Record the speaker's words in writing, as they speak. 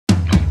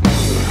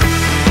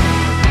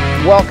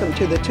Welcome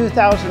to the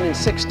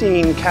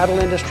 2016 Cattle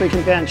Industry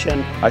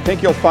Convention. I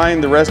think you'll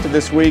find the rest of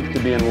this week to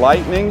be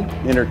enlightening,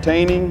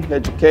 entertaining,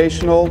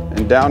 educational,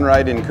 and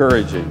downright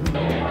encouraging.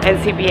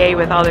 NCBA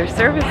with all their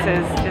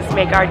services just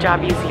make our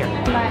job easier.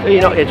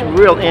 You know, it's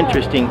real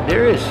interesting.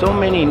 There is so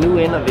many new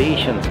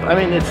innovations. I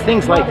mean, it's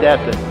things like that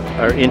that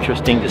are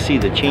interesting to see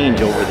the change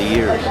over the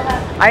years.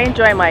 I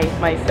enjoy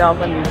myself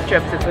on these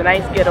trips. It's a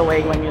nice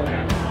getaway when you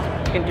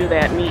can do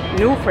that, meet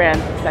new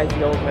friends besides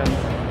the old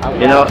ones.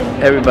 You know,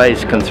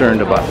 everybody's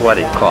concerned about what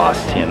it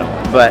costs, you know,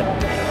 but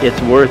it's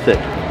worth it.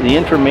 The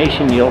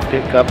information you'll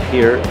pick up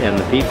here and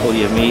the people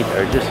you meet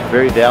are just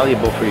very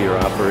valuable for your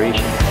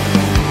operation.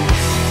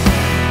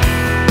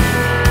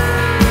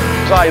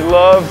 I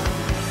love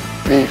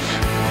beef.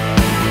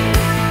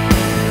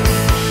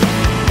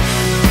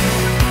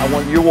 I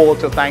want you all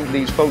to thank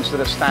these folks that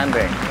are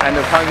standing and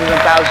the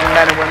 100,000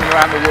 men and women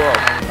around the world.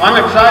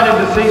 I'm excited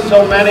to see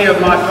so many of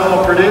my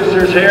fellow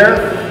producers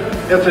here.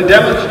 It's a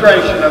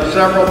demonstration of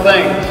several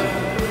things.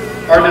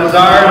 Our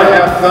desire to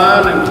have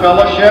fun and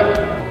fellowship,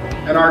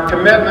 and our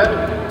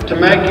commitment to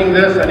making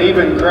this an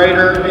even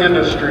greater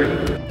industry.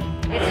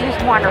 It's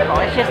just wonderful.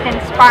 It's just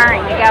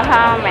inspiring to go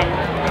home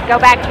and go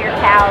back to your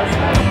cows.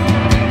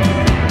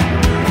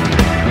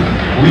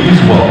 Please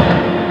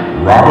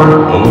welcome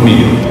Robert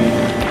O'Neill.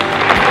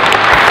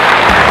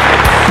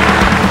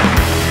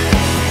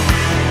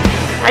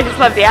 I just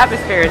love the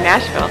atmosphere in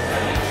Nashville.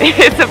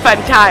 It's a fun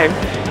time.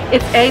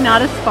 It's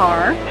not as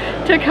far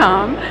to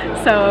come,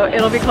 so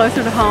it'll be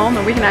closer to home,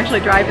 and we can actually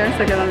drive there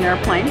instead of get on an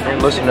airplane.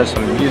 And listen to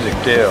some music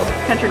too.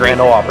 Country Grand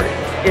music. Ole Opry.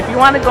 If you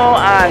want to go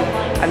on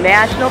a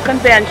national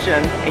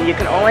convention and you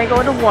can only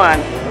go to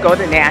one, go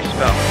to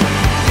Nashville.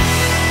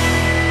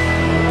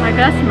 My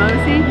best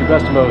Mosey. Your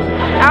best Mosey.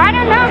 I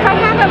don't know if I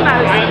have a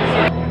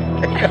Mosey.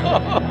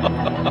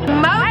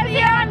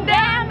 Mosey on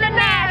down to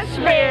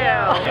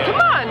Nashville.